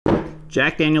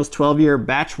Jack Daniel's 12-year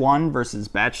batch 1 versus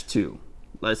batch 2.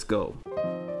 Let's go.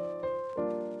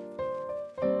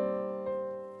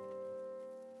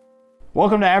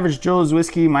 Welcome to Average Joe's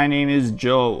Whiskey. My name is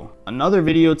Joe. Another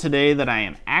video today that I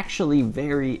am actually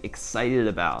very excited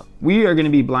about. We are going to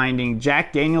be blinding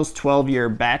Jack Daniel's 12-year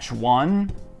batch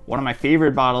 1, one of my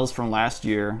favorite bottles from last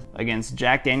year, against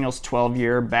Jack Daniel's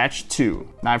 12-year batch 2.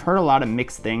 Now, I've heard a lot of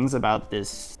mixed things about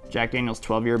this Jack Daniel's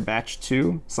 12-year batch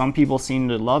 2. Some people seem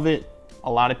to love it.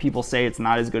 A lot of people say it's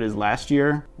not as good as last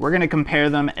year. We're gonna compare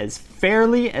them as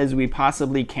fairly as we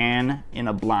possibly can in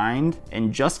a blind.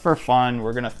 And just for fun,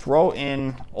 we're gonna throw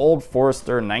in Old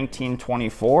Forester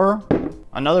 1924,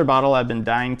 another bottle I've been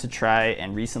dying to try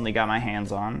and recently got my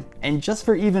hands on. And just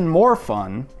for even more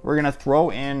fun, we're gonna throw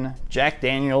in Jack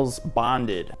Daniel's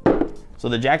Bonded. So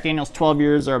the Jack Daniel's 12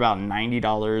 years are about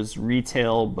 $90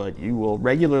 retail, but you will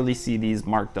regularly see these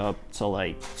marked up to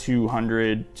like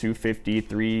 $200,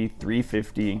 $250,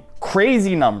 $350.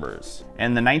 Crazy numbers.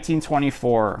 And the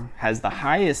 1924 has the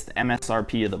highest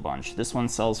MSRP of the bunch. This one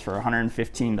sells for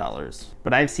 $115,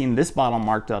 but I've seen this bottle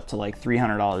marked up to like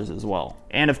 $300 as well.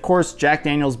 And of course, Jack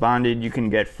Daniel's Bonded you can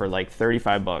get for like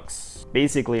 35 bucks,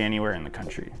 basically anywhere in the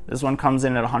country. This one comes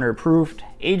in at 100 proof,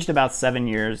 aged about 7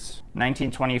 years.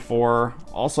 1924,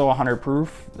 also 100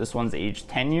 proof. This one's aged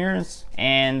 10 years.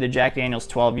 And the Jack Daniel's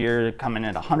 12 year coming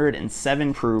at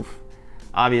 107 proof,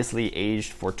 obviously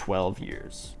aged for 12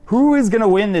 years. Who is gonna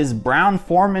win this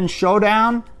Brown-Forman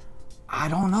showdown? I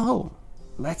don't know.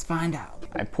 Let's find out.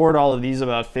 I poured all of these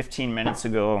about 15 minutes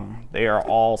ago. They are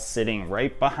all sitting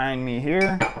right behind me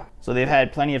here. So they've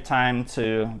had plenty of time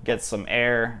to get some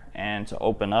air and to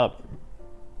open up.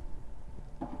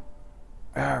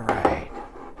 All right.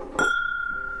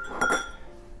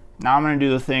 Now I'm gonna do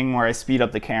the thing where I speed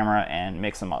up the camera and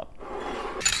mix them up.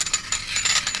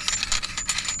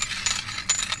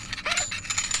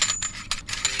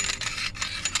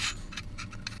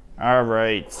 All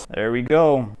right, there we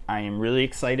go. I am really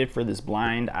excited for this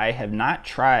blind. I have not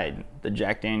tried the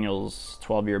Jack Daniel's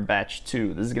 12-year batch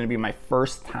 2. This is gonna be my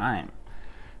first time.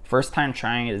 First time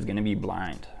trying it is gonna be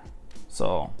blind.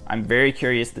 So I'm very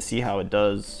curious to see how it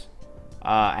does.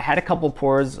 I had a couple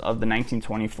pours of the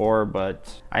 1924,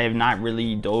 but I have not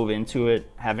really dove into it,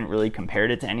 haven't really compared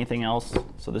it to anything else.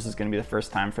 So this is gonna be the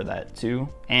first time for that too.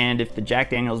 And if the Jack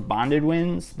Daniel's Bonded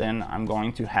wins, then I'm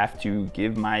going to have to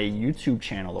give my YouTube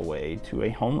channel away to a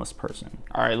homeless person.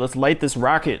 All right, let's light this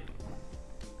rocket.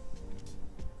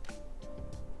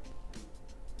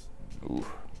 Ooh.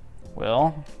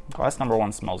 Well, glass number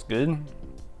 1 smells good.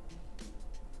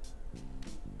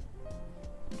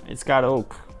 It's got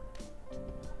oak.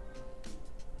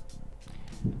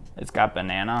 It's got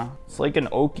banana. It's like an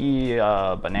oaky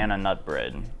banana nut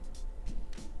bread.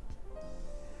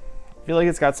 I feel like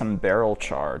it's got some barrel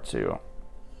char too.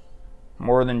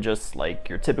 More than just like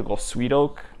your typical sweet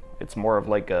oak. It's more of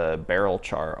like a barrel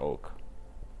char oak.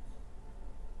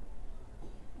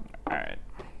 All right,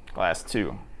 glass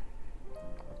 2.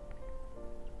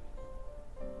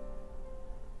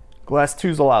 Glass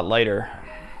 2's a lot lighter.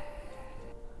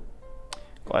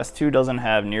 Glass 2 doesn't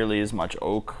have nearly as much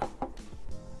oak.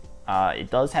 It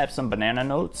does have some banana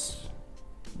notes,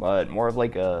 but more of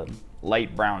like a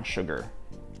light brown sugar.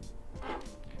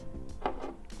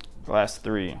 Glass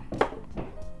 3.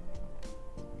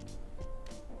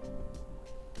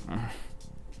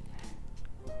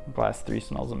 Glass 3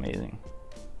 smells amazing.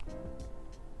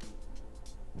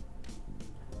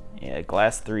 Yeah,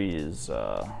 glass 3 is,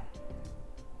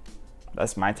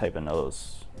 that's my type of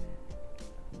nose.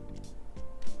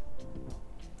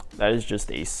 That is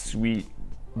just a sweet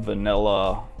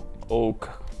vanilla oak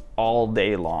all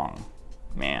day long,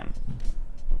 man.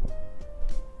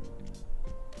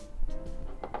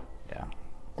 Yeah,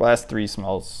 glass 3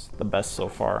 smells the best so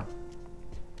far.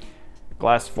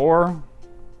 Glass 4.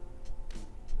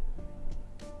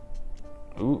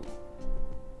 Ooh.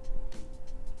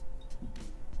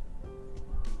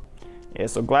 Yeah,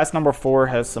 so glass number 4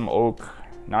 has some oak,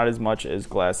 not as much as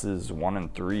glasses 1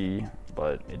 and 3,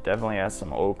 but it definitely has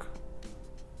some oak.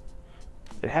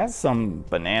 It has some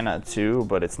banana too,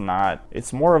 but it's not,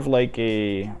 it's more of like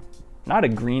a, not a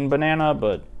green banana,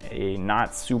 but a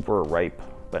not super ripe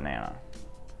banana.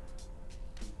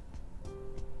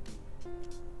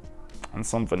 And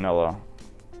some vanilla.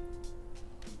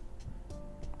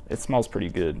 It smells pretty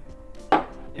good.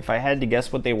 If I had to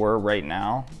guess what they were right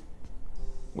now,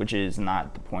 which is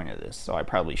not the point of this, so I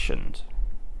probably shouldn't,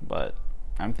 but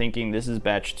I'm thinking this is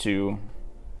batch 2,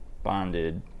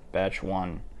 Bonded, batch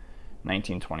 1,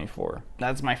 1924.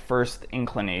 That's my first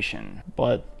inclination.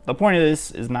 But the point of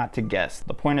this is not to guess.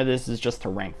 The point of this is just to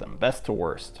rank them, best to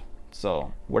worst.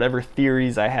 So whatever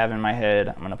theories I have in my head,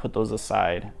 I'm gonna put those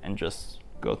aside and just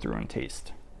go through and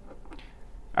taste.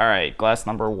 All right, glass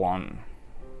number 1.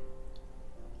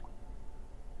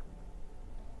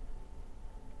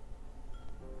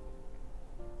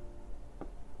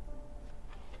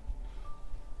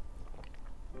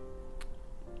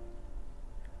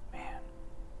 Man,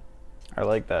 I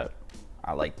like that.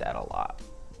 I like that a lot.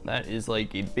 That is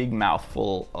like a big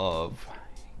mouthful of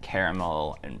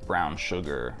caramel and brown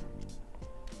sugar.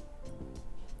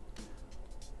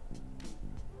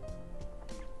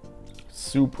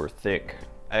 Super thick,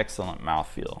 excellent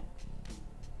mouthfeel.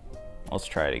 Let's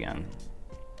try it again.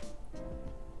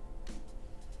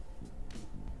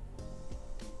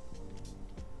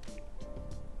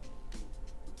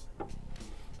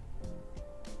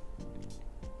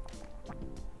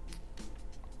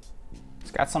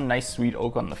 It's got some nice sweet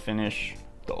oak on the finish.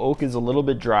 The oak is a little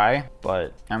bit dry,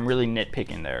 but I'm really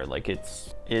nitpicking there. Like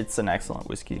it's an excellent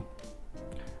whiskey.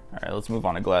 All right, let's move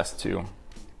on to glass 2.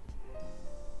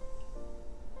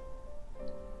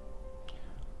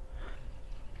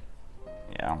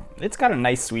 Yeah, it's got a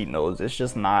nice sweet nose. It's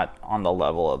just not on the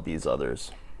level of these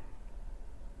others.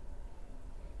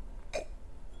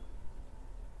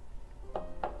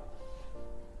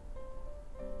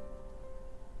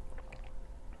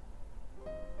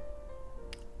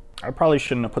 I probably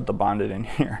shouldn't have put the bonded in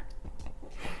here.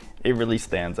 It really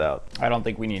stands out. I don't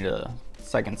think we need a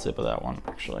second sip of that one,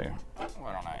 actually.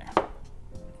 Why don't I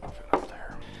move it up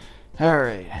there? All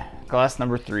right, glass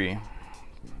number 3.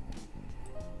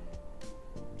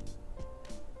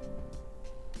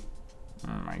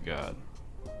 Oh my God.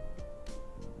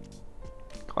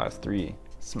 Glass 3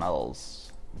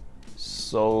 smells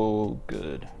so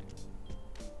good.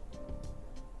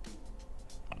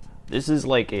 This is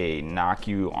like a knock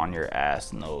you on your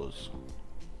ass nose.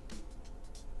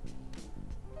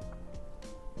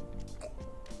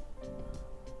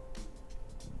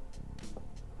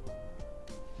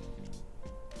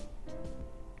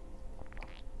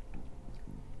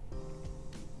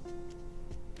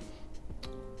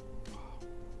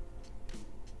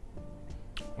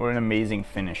 What an amazing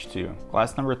finish too.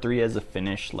 Glass number 3 has a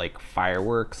finish like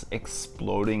fireworks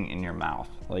exploding in your mouth.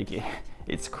 Like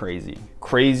it's crazy.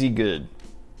 Crazy good.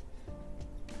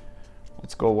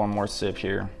 Let's go one more sip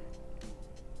here.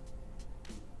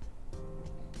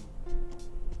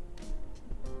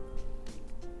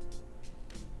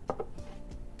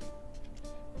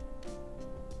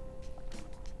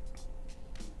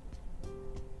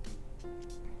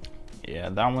 Yeah,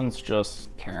 that one's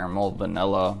just caramel,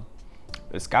 vanilla.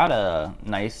 It's got a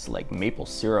nice like maple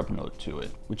syrup note to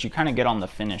it, which you kind of get on the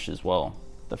finish as well.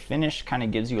 The finish kind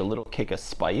of gives you a little kick of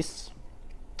spice,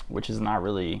 which is not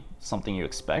really something you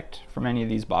expect from any of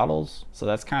these bottles. So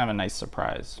that's kind of a nice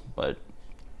surprise, but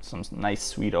some nice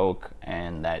sweet oak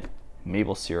and that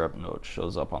maple syrup note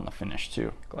shows up on the finish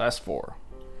too. Glass 4.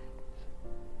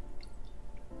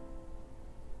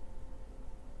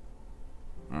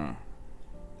 It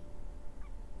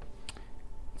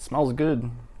smells good.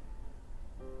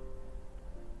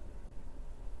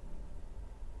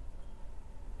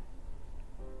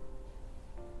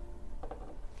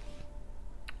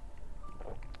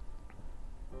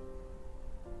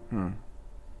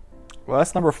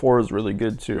 Glass number 4 is really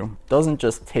good too. Doesn't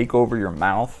just take over your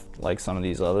mouth like some of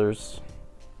these others.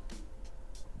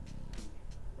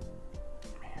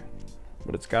 Man.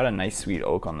 But it's got a nice sweet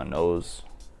oak on the nose.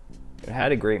 It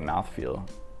had a great mouthfeel.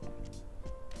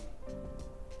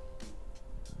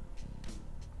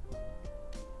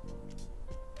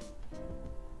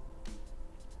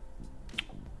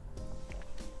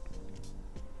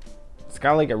 It's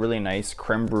got like a really nice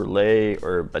creme brulee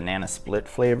or banana split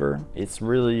flavor. It's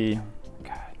really,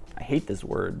 God, I hate this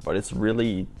word, but it's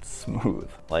really smooth.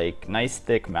 Like nice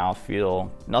thick mouthfeel.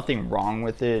 Nothing wrong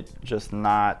with it, just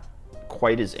not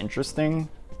quite as interesting.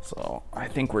 So I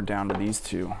think we're down to these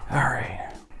two. All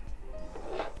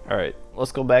right,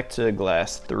 let's go back to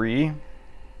glass 3.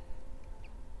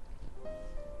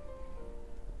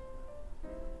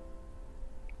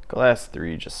 Glass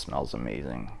 3 just smells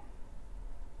amazing.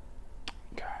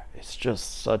 It's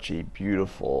just such a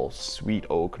beautiful sweet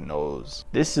oak nose.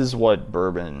 This is what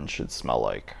bourbon should smell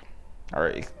like.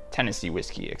 Or Tennessee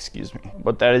whiskey, excuse me.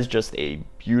 But that is just a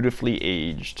beautifully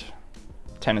aged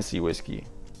Tennessee whiskey.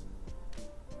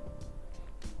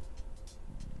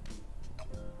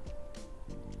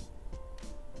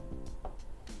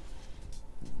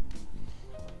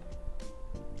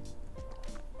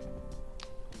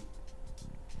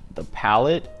 The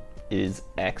palate is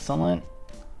excellent,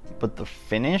 but the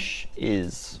finish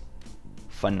is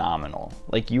phenomenal.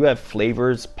 Like you have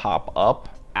flavors pop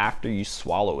up after you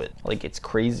swallow it. Like it's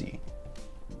crazy.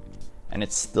 and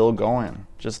it's still going.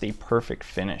 Just a perfect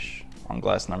finish on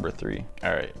glass number 3.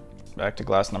 All right, back to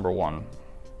glass number 1.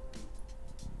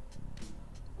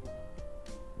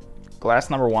 Glass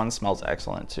number 1 smells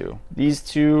excellent too. These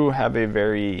two have a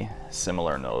very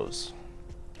similar nose.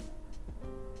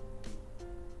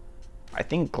 I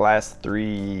think glass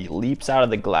 3 leaps out of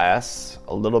the glass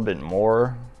a little bit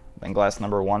more than glass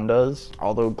number 1 does.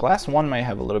 Although glass 1 might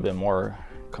have a little bit more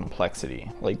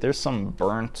complexity. Like there's some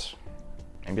burnt,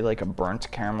 maybe like a burnt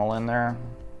caramel in there.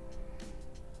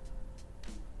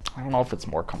 I don't know if it's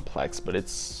more complex, but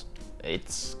it's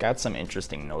got some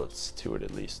interesting notes to it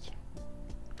at least.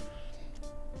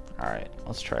 All right,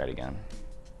 let's try it again.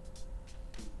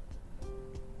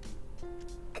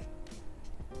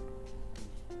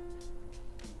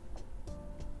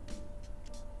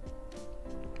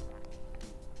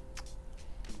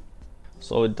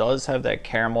 So it does have that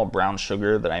caramel brown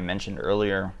sugar that I mentioned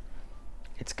earlier.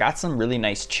 It's got some really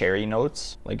nice cherry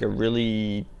notes, like a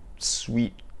really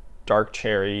sweet dark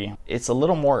cherry. It's a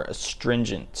little more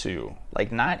astringent too,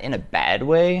 like not in a bad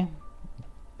way,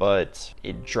 but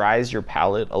it dries your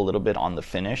palate a little bit on the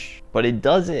finish, but it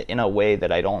does it in a way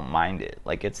that I don't mind it.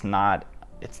 Like it's not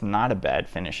a bad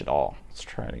finish at all. Let's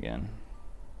try it again.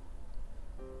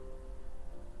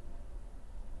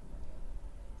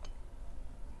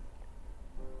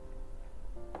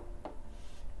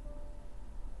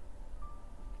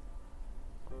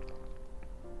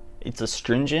 It's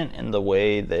astringent in the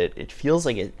way that it feels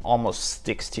like it almost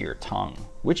sticks to your tongue,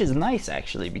 which is nice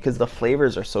actually because the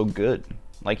flavors are so good.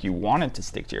 Like you want it to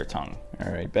stick to your tongue.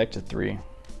 All right, back to 3.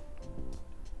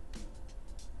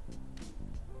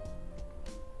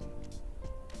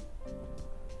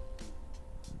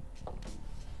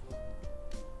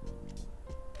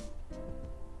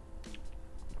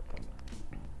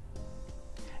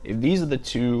 If these are the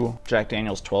two Jack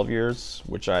Daniel's 12 years,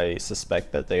 which I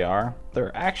suspect that they are,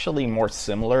 they're actually more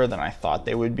similar than I thought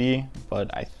they would be, but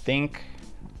I think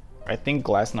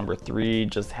glass number 3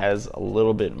 just has a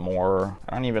little bit more,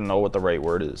 I don't even know what the right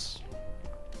word is.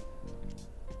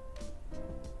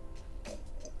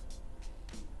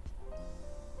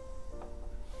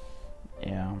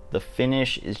 Yeah, the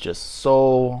finish is just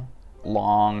so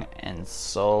long and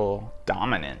so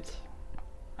dominant.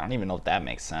 I don't even know if that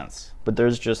makes sense, but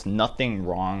there's just nothing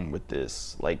wrong with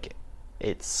this. Like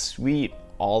it's sweet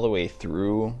all the way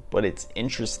through, but it's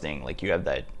interesting. Like you have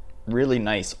that really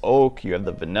nice oak, you have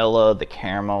the vanilla, the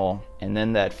caramel, and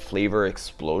then that flavor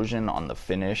explosion on the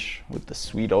finish with the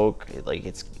sweet oak.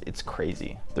 It's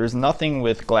crazy. There's nothing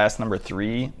with glass number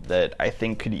 3 that I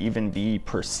think could even be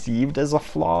perceived as a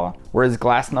flaw. Whereas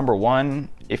glass number 1,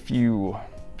 if you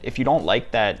don't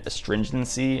like that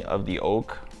astringency of the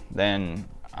oak, then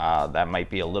that might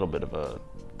be a little bit of a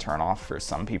turn off for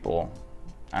some people.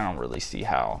 I don't really see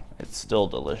how. It's still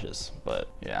delicious, but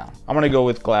yeah. I'm gonna go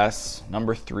with glass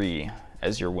number 3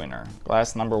 as your winner.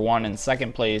 Glass number 1 in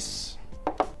second place,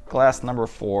 glass number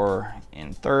 4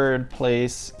 in third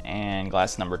place, and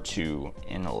glass number 2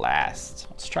 in last.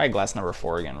 Let's try glass number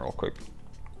 4 again real quick.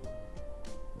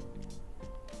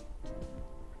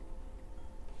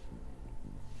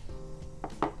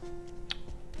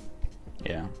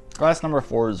 Yeah, glass number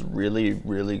 4 is really,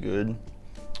 really good.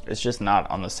 It's just not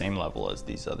on the same level as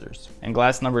these others. And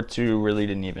glass number 2 really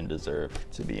didn't even deserve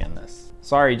to be in this.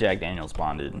 Sorry, Jack Daniel's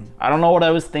Bonded. I don't know what I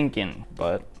was thinking,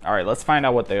 but all right, let's find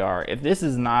out what they are. If this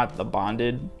is not the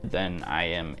Bonded, then I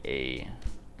am a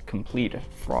complete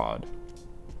fraud.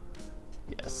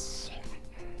 Yes.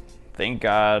 Thank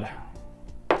God.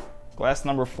 Glass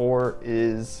number 4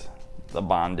 is the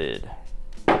Bonded.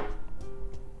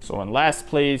 So in last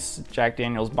place, Jack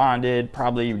Daniel's Bonded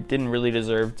probably didn't really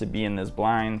deserve to be in this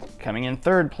blind. Coming in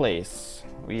third place,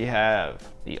 we have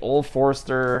the Old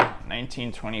Forester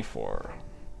 1924.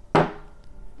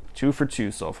 2 for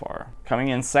 2 so far. Coming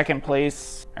in second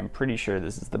place, I'm pretty sure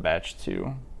this is the batch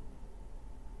 2.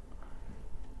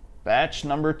 Batch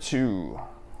number 2,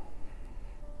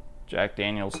 Jack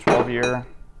Daniel's 12 year.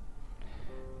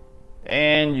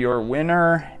 And your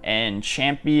winner and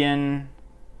champion,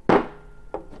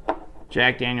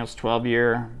 Jack Daniel's 12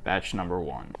 year, batch number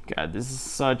 1. God, this is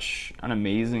such an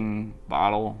amazing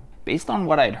bottle. Based on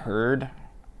what I'd heard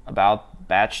about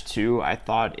batch 2, I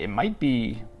thought it might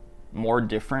be more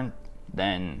different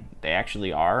than they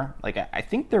actually are. Like, I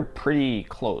think they're pretty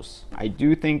close. I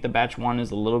do think the batch 1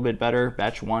 is a little bit better.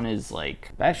 Batch 1 is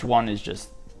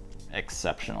just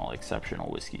exceptional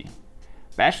whiskey.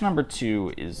 Batch number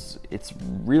 2 it's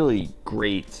really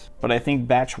great, but I think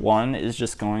batch 1 is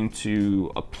just going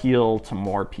to appeal to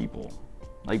more people.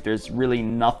 Like there's really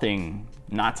nothing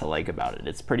not to like about it.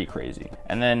 It's pretty crazy.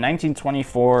 And then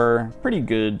 1924, pretty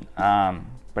good.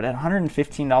 But at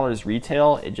 $115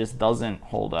 retail, it just doesn't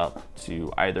hold up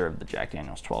to either of the Jack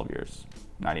Daniel's 12 years.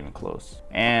 Not even close.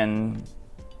 And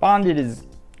bonded is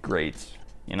great,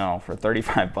 you know, for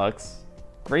 35 bucks.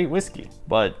 Great whiskey,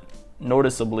 but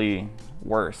noticeably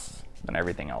worse than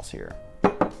everything else here.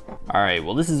 All right,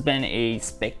 well, this has been a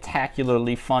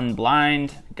spectacularly fun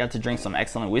blind. Got to drink some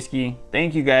excellent whiskey.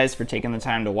 Thank you guys for taking the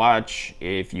time to watch.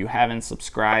 If you haven't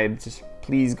subscribed,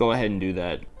 please go ahead and do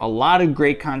that. A lot of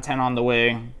great content on the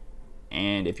way.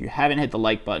 And if you haven't hit the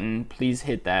like button, please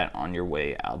hit that on your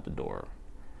way out the door.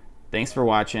 Thanks for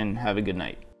watching. Have a good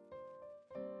night.